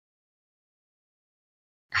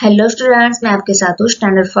Hello students, मैं आपके साथ हूँ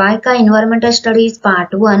स्टैंडर्ड 5 का environmental studies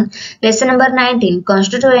part 1 lesson number 19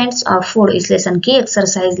 constituents of food. इस लेसन की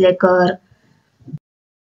एक्सरसाइज लेकर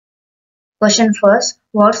question first,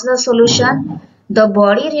 what's the solution? The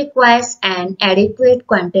body requires N adequate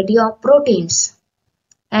quantity of proteins.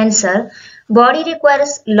 Answer: body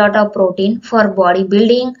requires lot of protein for body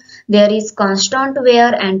building. There is constant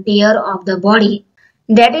wear and tear of the body.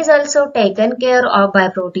 That is also taken care of by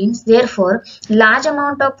proteins. Therefore, large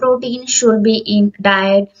amount of protein should be in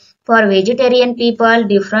diet. For vegetarian people,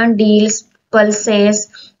 different deals, pulses,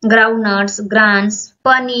 groundnuts, grains,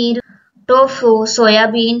 paneer, tofu,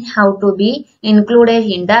 soya bean have to be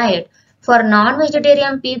included in diet. For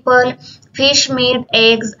non-vegetarian people, fish, meat,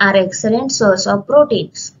 eggs are excellent source of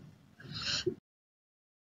proteins.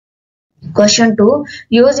 Question 2.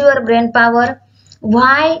 Use your brain power.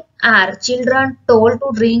 Why are children told to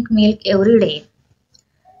drink milk every day?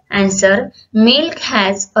 Answer: milk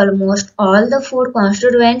has almost all the food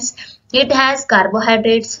constituents. It has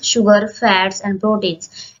carbohydrates, sugar, fats and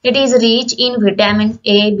proteins. It is rich in vitamin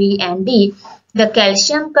A, B and D. The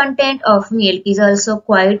calcium content of milk is also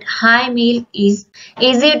quite high. Milk is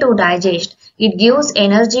easy to digest. It gives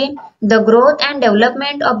energy. The growth and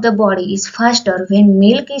development of the body is faster when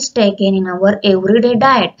milk is taken in our everyday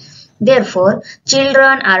diet. Therefore,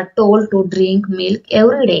 children are told to drink milk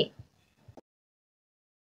every day.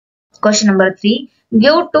 Question number 3.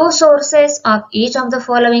 Give two sources of each of the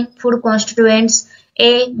following food constituents.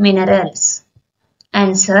 A. Minerals.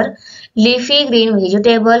 Answer: leafy green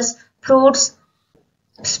vegetables, fruits,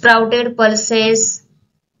 sprouted pulses.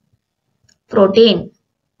 Protein: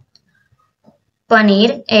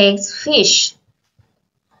 paneer, eggs, fish.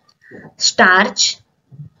 Starch: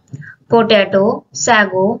 potato,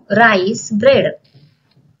 sago, rice, bread.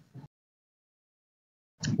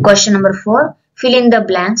 Question number 4. Fill in the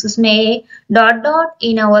blanks. उसमें A dot dot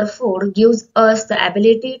in our food gives us the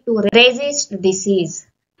ability to resist disease.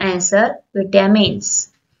 Answer: vitamins.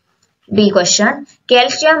 B question.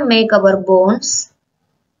 Calcium make our bones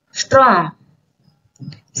strong.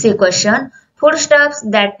 C question. Foodstuffs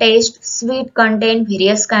that taste sweet contain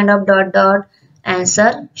various kind of dot dot.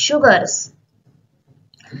 Answer: sugars.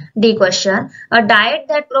 D question. A diet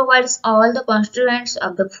that provides all the constituents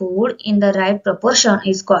of the food in the right proportion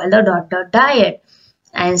is called the dot dot diet.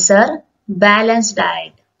 Answer: balanced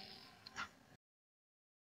diet.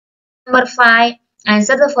 Number 5.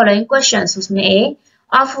 Answer the following questions. उसमें A.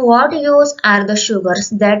 Of what use are the sugars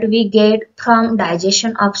that we get from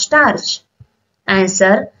digestion of starch?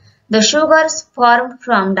 Answer: the sugars formed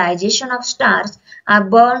from digestion of starch are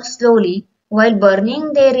burned slowly. While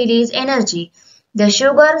burning, they release energy. The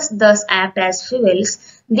sugars thus act as fuels.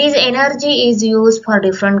 This energy is used for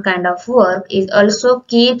different kind of work. It also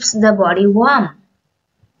keeps the body warm.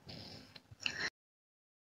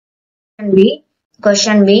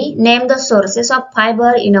 Question B. Name the sources of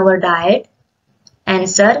fiber in our diet.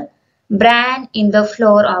 Answer: bran in the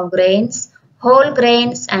flour of grains, whole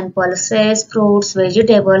grains and pulses, fruits,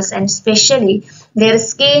 vegetables and especially their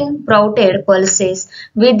skin sprouted pulses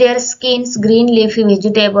with their skins green leafy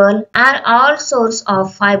vegetable are all source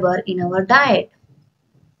of fiber in our diet.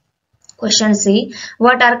 Question C.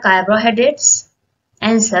 What are carbohydrates?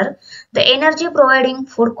 Answer: the energy providing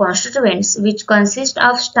food constituents which consist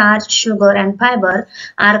of starch, sugar and fiber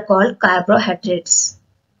are called carbohydrates.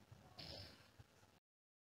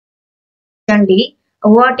 Question D.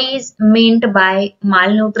 What is meant by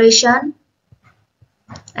malnutrition?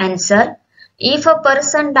 Answer: if a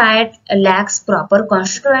person's diet lacks proper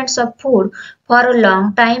constituents of food for a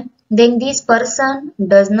long time, then this person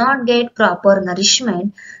does not get proper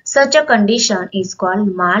nourishment. Such a condition is called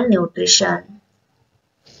malnutrition.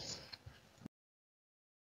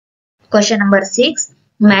 Question number 6.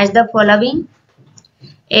 Match the following.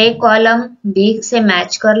 A column B से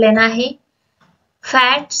match कर लेना है.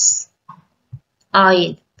 Fats,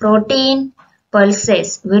 oil, protein,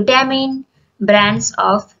 pulses, vitamin, brands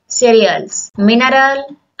of cereals, mineral,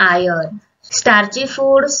 iron, starchy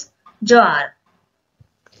foods, ज्वार.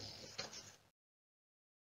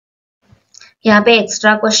 यहाँ पे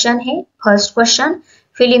extra question है. First question,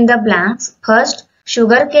 fill in the blanks. First,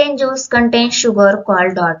 sugarcane juice contains sugar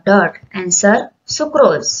called dot dot. Answer: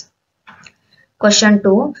 sucrose. Question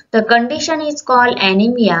 2. The condition is called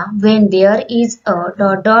anemia when there is a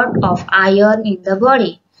dot dot of iron in the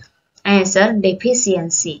body. Answer: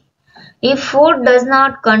 deficiency. If food does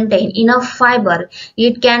not contain enough fiber,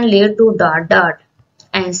 it can lead to dot dot.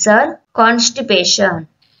 Answer: constipation.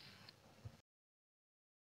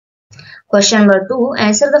 Question number 2.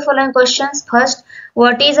 Answer the following questions. First,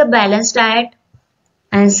 what is a balanced diet?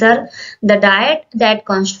 Answer. The diet that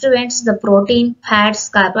constitutes the protein, fats,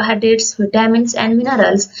 carbohydrates, vitamins and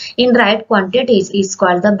minerals in right quantities is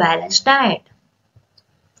called the balanced diet.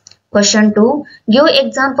 Question 2. Give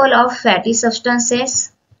example of fatty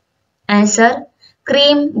substances. Answer.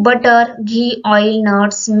 Cream, butter, ghee, oil,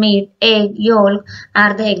 nuts, meat, egg, yolk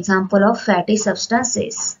are the example of fatty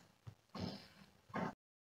substances.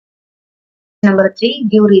 Number 3.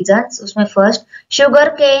 Give reasons. उसमें first,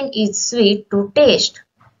 sugar cane is sweet to taste.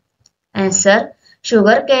 Answer.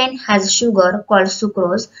 Sugar cane has sugar called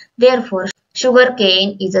sucrose. Therefore, sugar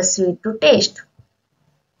cane is a sweet to taste.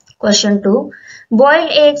 Question 2.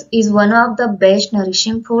 Boiled eggs is one of the best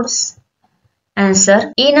nourishing foods.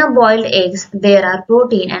 Answer. In a boiled eggs, there are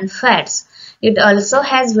protein and fats. It also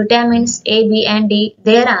has vitamins A, B and D.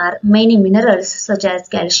 There are many minerals such as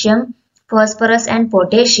calcium, phosphorus and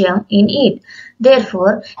potassium in it.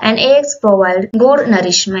 Therefore, an eggs provide good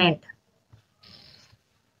nourishment.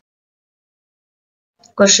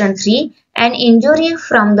 Question 3. An injury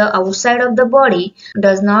from the outside of the body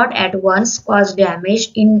does not at once cause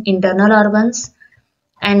damage in internal organs.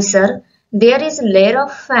 Answer. There is a layer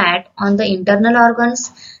of fat on the internal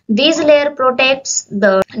organs. This layer protects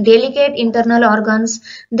the delicate internal organs.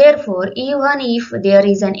 Therefore, even if there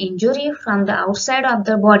is an injury from the outside of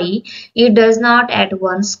the body, it does not at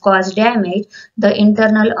once cause damage the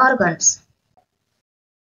internal organs.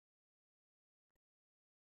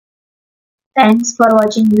 Thanks for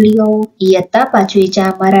watching video. इयत्ता 5वीच्या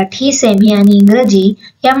Marathi, semi आणि इंग्रजी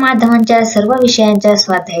या माध्यमांच्या सर्व विषयांच्या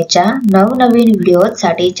स्वाध्यायाच्या नवनवीन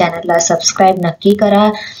व्हिडिओसाठी चॅनलला subscribe नक्की करा,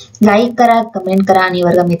 लाईक करा, कमेंट करा आणि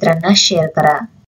वर्गमित्रांना शेअर करा.